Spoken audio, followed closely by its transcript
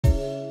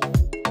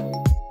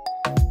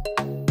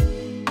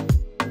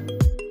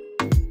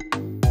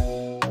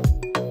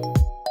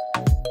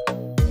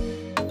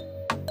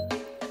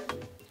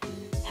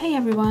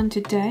everyone,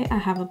 today I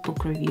have a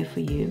book review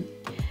for you.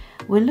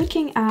 We're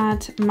looking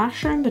at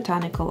Mushroom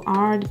Botanical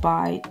Art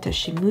by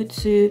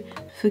Toshimitsu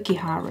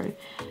Fukiharu.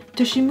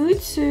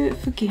 Toshimitsu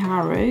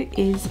Fukiharu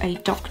is a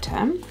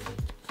doctor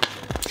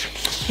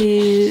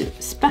who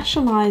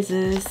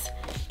specializes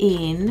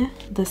in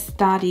the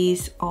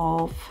studies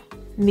of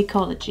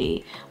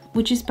mycology,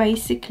 which is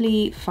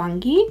basically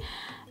fungi,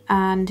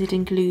 and it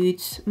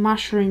includes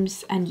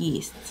mushrooms and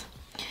yeasts.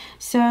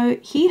 So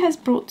he has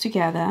brought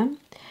together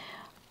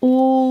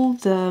all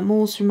the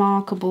most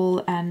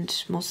remarkable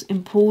and most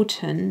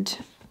important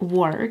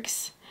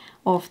works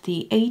of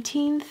the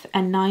 18th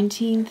and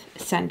 19th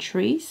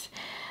centuries,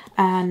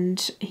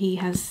 and he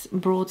has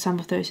brought some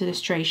of those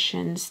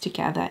illustrations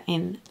together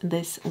in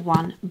this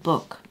one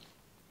book.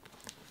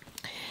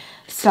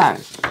 So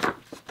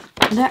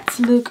let's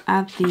look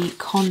at the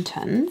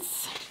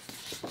contents.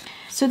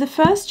 So the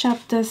first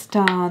chapter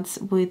starts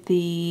with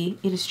the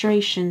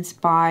illustrations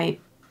by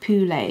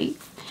Poulet,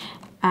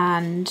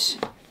 and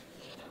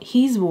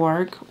his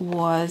work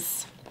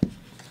was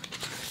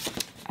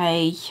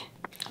a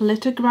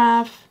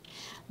lithograph,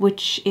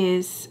 which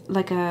is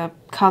like a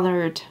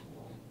colored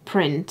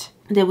print.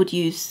 They would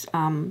use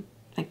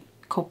like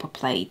copper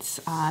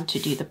plates to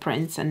do the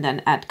prints and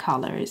then add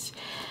colors.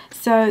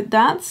 So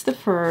that's the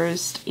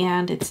first,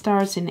 and it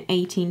starts in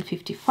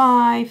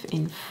 1855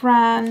 in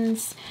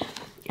France,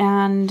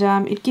 and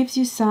it gives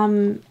you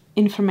some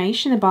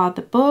information about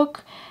the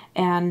book,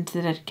 and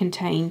that it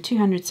contained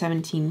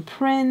 217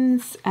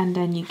 prints, and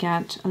then you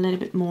get a little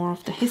bit more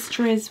of the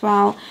history as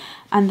well,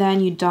 and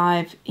then you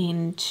dive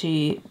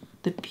into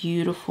the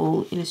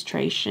beautiful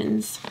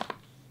illustrations.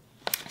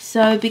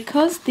 So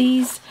because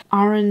these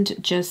aren't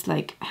just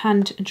like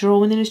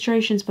hand-drawn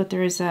illustrations, but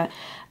there is a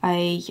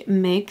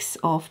mix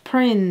of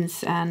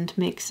prints and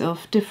mix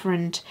of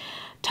different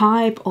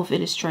type of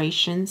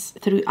illustrations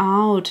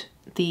throughout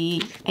the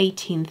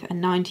 18th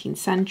and 19th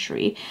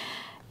century,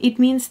 it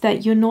means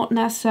that you're not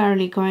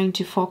necessarily going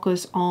to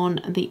focus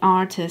on the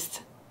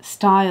artist's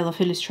style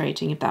of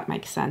illustrating, if that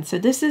makes sense. So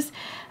this is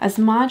as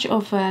much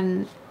of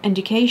an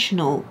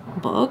educational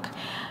book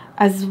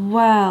as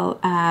well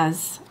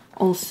as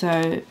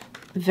also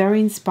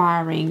very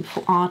inspiring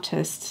for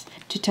artists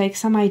to take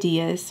some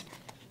ideas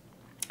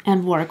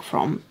and work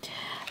from.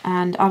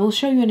 And I will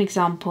show you an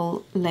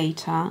example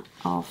later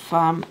of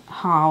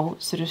how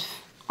sort of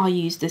I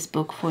use this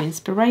book for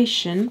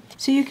inspiration.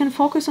 So you can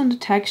focus on the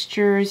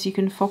textures, you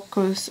can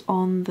focus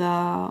on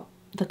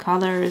the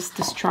colors,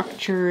 the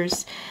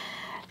structures,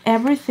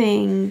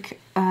 everything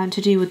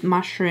to do with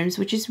mushrooms,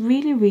 which is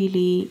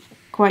really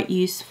quite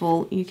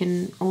useful. You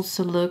can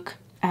also look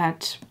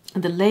at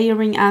the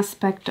layering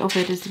aspect of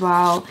it as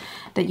well,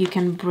 that you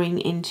can bring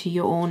into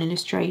your own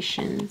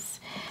illustrations.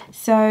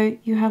 So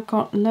you have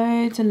got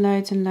loads and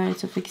loads and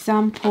loads of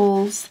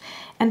examples,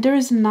 and there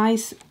is a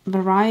nice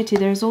variety.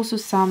 There's also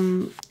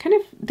some kind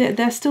of,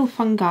 they're still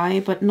fungi,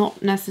 but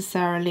not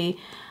necessarily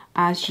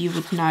as you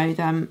would know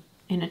them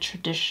in a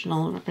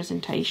traditional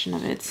representation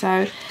of it.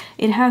 So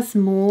it has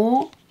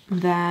more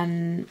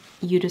than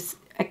you just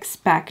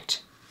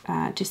expect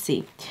to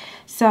see.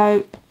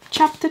 So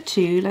chapter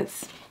 2,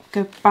 let's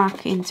go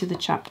back into the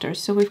chapter.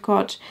 So we've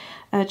got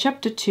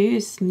chapter 2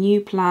 is new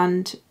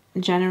plant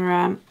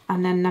genera,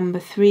 and then number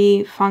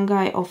 3,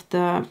 fungi of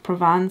the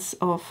Provence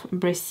of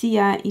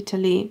Brescia,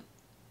 Italy,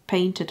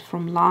 painted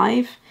from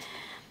life.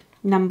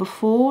 Number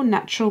 4,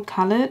 natural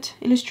colored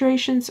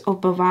illustrations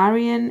of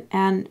Bavarian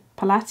and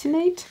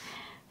Palatinate,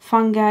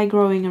 fungi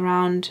growing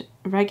around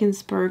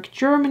Regensburg,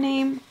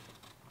 Germany.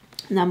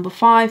 Number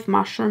 5,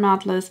 mushroom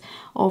atlas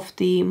of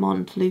the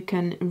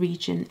Montlucan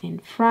region in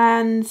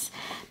France.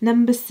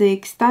 Number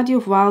 6, study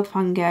of wild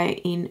fungi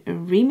in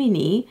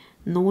Rimini,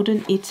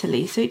 northern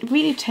Italy. So it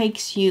really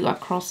takes you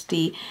across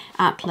the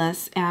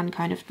atlas and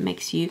kind of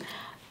makes you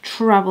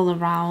travel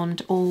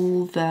around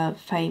all the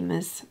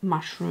famous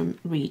mushroom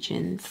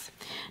regions.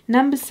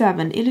 Number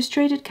 7,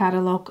 illustrated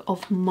catalogue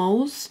of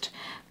most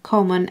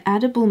common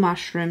edible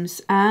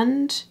mushrooms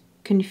and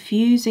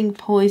confusing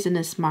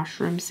poisonous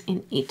mushrooms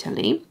in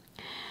Italy.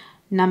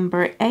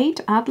 Number 8,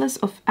 atlas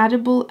of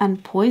edible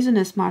and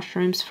poisonous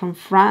mushrooms from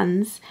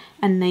France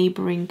and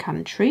neighboring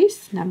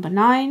countries. Number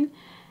 9,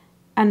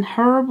 and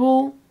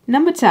herbal.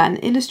 Number 10,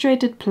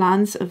 illustrated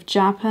plants of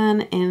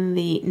Japan in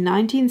the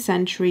 19th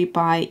century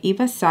by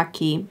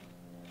Iwasaki.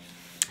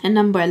 And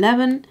number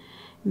 11,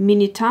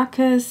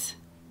 Minitaka's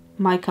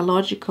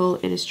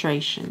mycological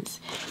illustrations.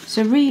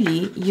 So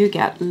really you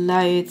get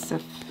loads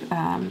of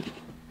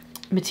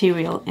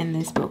material in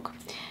this book,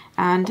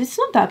 and it's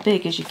not that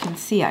big, as you can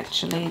see.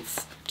 Actually,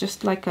 it's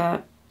just like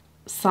a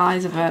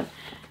size of a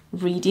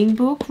reading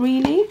book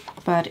really,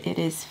 but it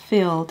is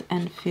filled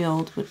and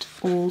filled with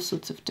all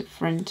sorts of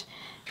different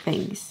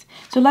things.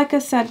 So like I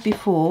said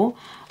before,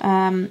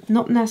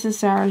 not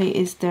necessarily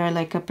is there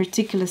like a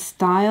particular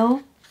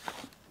style,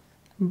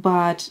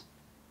 but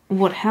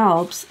what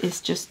helps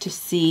is just to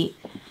see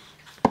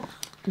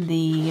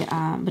the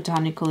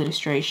botanical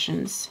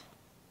illustrations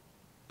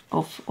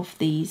of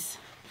these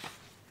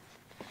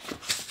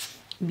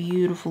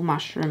beautiful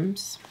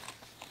mushrooms.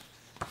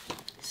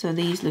 So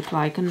these look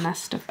like a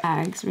nest of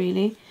eggs,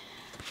 really.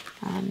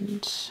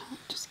 And I'll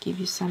just give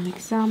you some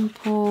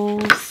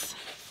examples.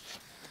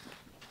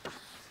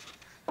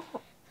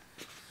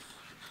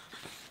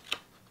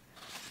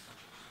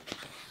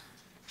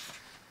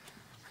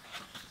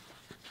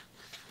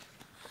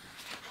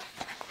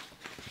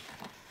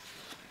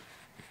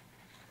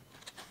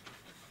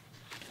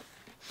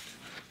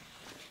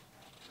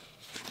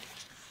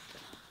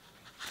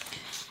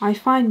 I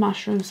find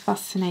mushrooms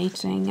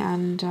fascinating,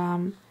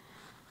 and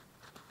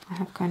I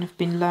have kind of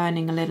been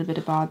learning a little bit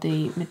about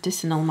the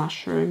medicinal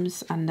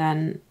mushrooms, and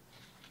then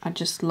I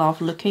just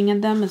love looking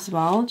at them as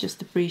well,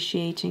 just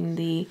appreciating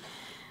the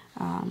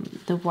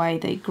way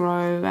they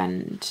grow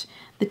and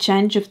the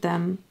change of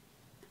them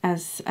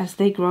as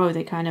they grow.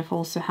 They kind of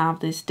also have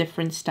these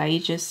different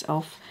stages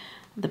of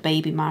the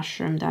baby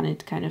mushroom, then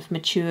it kind of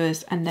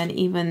matures, and then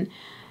even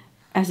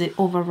as it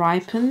over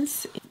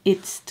ripens,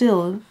 it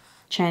still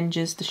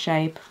changes the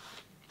shape.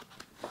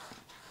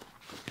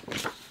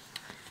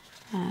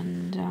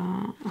 And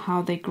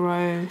how they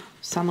grow,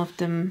 some of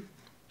them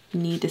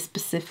need a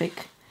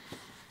specific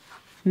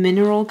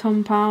mineral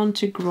compound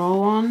to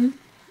grow on,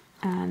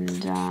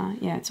 and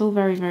yeah, it's all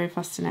very, very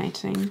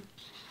fascinating.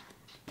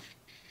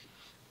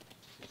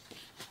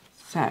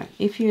 So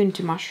if you're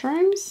into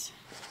mushrooms,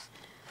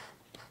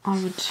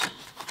 I would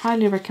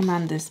highly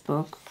recommend this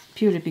book,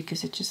 purely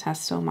because it just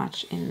has so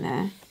much in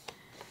there.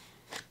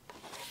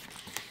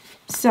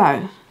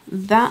 So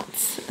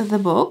that's the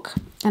book,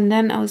 and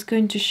then I was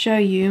going to show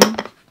you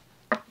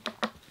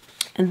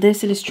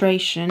this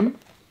illustration.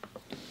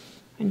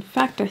 In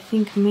fact, I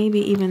think maybe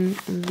even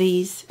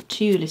these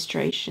two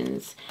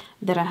illustrations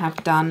that I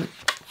have done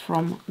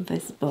from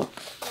this book.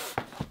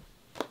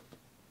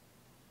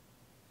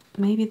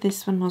 Maybe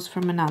this one was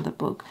from another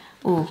book.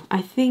 Oh,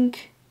 I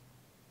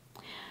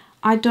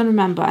don't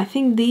remember. I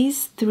think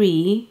these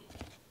three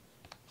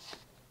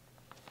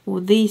or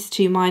these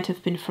two might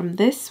have been from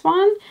this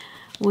one,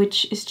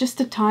 which is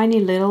just a tiny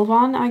little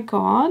one I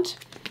got.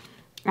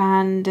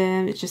 And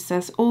it just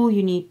says, all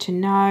you need to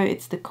know.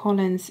 It's the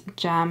Collins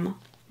Jam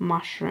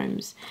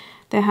mushrooms.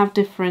 They have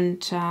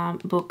different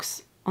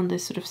books on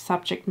this sort of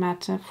subject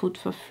matter, food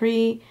for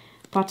free,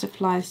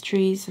 butterflies,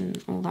 trees,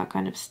 and all that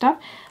kind of stuff.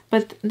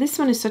 But this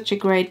one is such a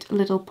great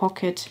little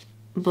pocket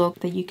book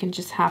that you can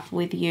just have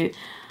with you,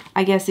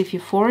 I guess, if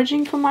you're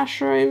foraging for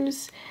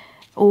mushrooms,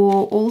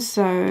 or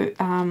also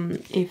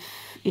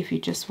if you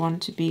just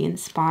want to be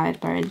inspired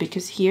by it,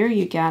 because here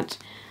you get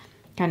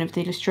kind of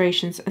the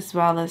illustrations as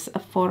well as a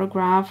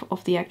photograph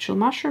of the actual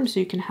mushroom, so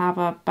you can have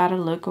a better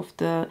look of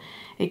the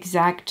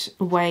exact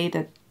way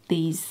that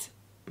these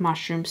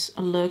mushrooms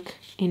look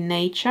in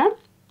nature.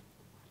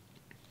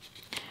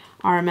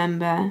 I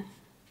remember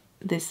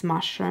this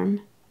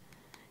mushroom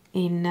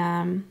in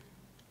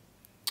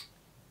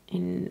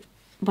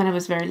when I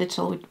was very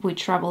little. We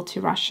traveled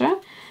to Russia,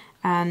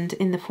 and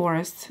in the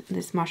forest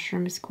this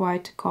mushroom is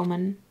quite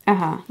common.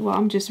 Well,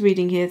 I'm just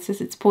reading here, it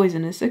says it's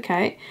poisonous.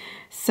 Okay,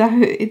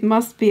 so it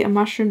must be a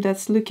mushroom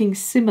that's looking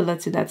similar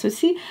to that. So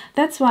see,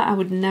 that's why I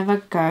would never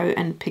go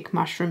and pick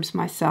mushrooms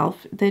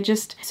myself. They're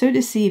just so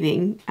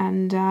deceiving,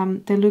 and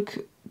they look,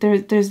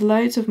 there's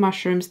loads of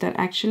mushrooms that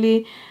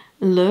actually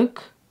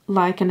look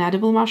like an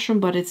edible mushroom,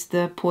 but it's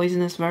the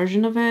poisonous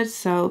version of it.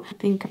 So I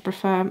think I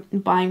prefer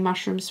buying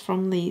mushrooms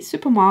from the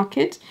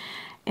supermarket,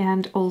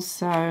 and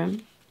also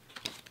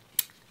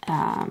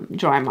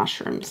dry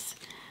mushrooms.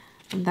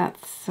 And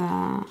that's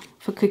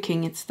for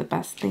cooking, it's the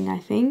best thing, I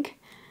think,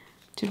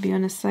 to be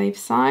on a safe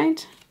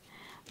side.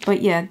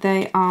 But yeah,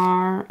 they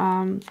are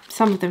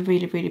some of them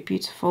really, really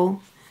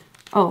beautiful.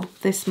 Oh,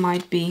 this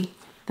might be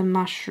the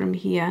mushroom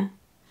here,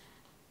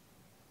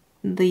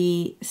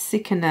 the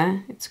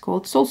sickener it's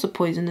called. It's also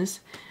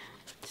poisonous,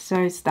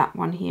 so it's that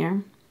one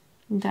here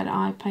that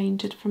I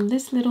painted from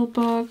this little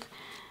book.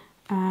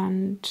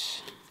 And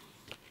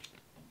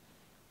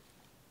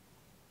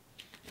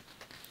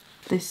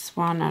this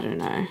one, I don't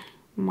know,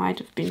 might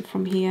have been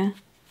from here.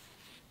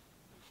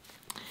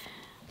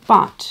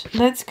 But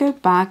let's go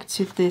back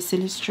to this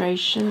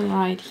illustration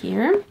right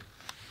here.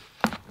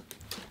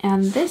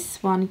 And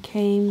this one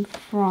came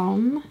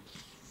from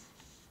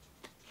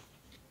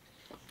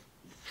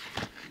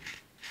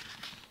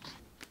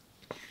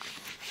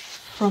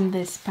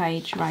this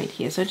page right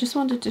here. So I just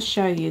wanted to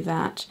show you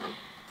that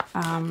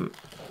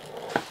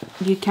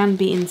you can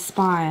be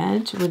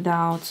inspired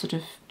without sort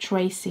of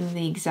tracing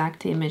the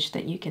exact image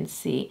that you can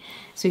see.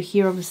 So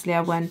here obviously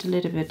I went a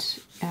little bit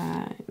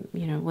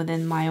you know,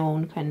 within my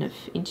own kind of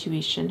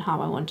intuition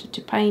how I wanted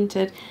to paint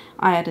it.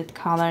 I added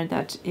color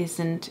that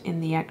isn't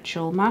in the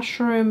actual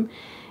mushroom,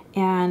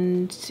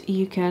 and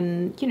you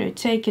can, you know,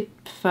 take it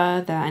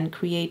further and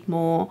create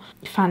more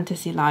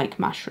fantasy-like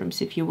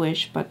mushrooms if you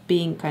wish, but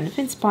being kind of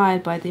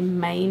inspired by the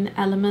main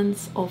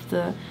elements of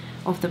the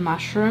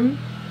mushroom.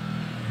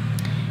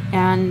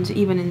 And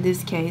even in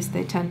this case,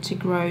 they tend to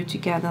grow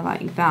together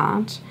like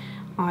that.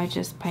 I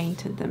just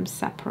painted them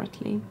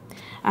separately.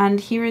 And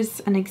here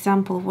is an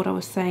example of what I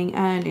was saying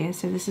earlier.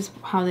 So this is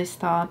how they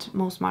start.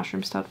 Most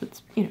mushrooms start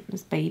with, you know,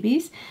 as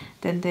babies,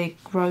 then they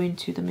grow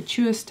into the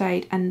mature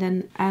state, and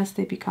then as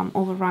they become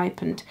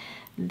over-ripened,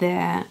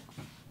 their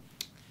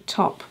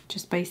top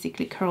just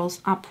basically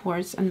curls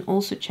upwards and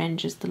also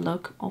changes the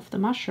look of the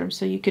mushroom.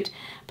 So you could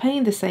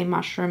paint the same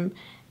mushroom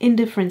in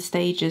different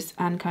stages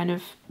and kind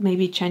of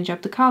maybe change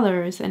up the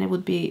colors, and it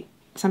would be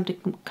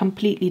something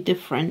completely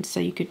different. So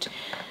you could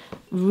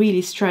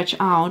really stretch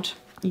out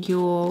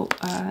your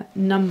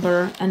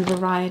number and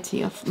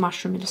variety of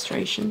mushroom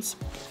illustrations.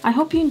 I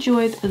hope you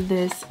enjoyed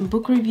this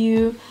book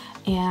review,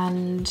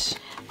 and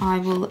I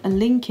will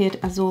link it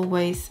as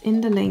always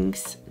in the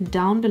links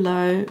down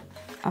below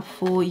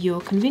for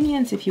your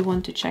convenience if you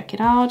want to check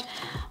it out.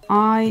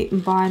 I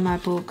buy my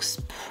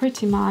books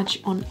pretty much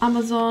on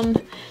Amazon,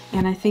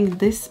 and I think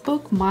this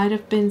book might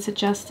have been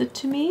suggested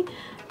to me,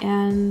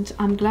 and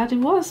I'm glad it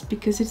was,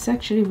 because it's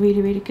actually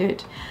really, really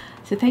good.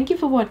 So thank you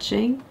for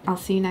watching. I'll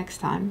see you next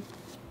time.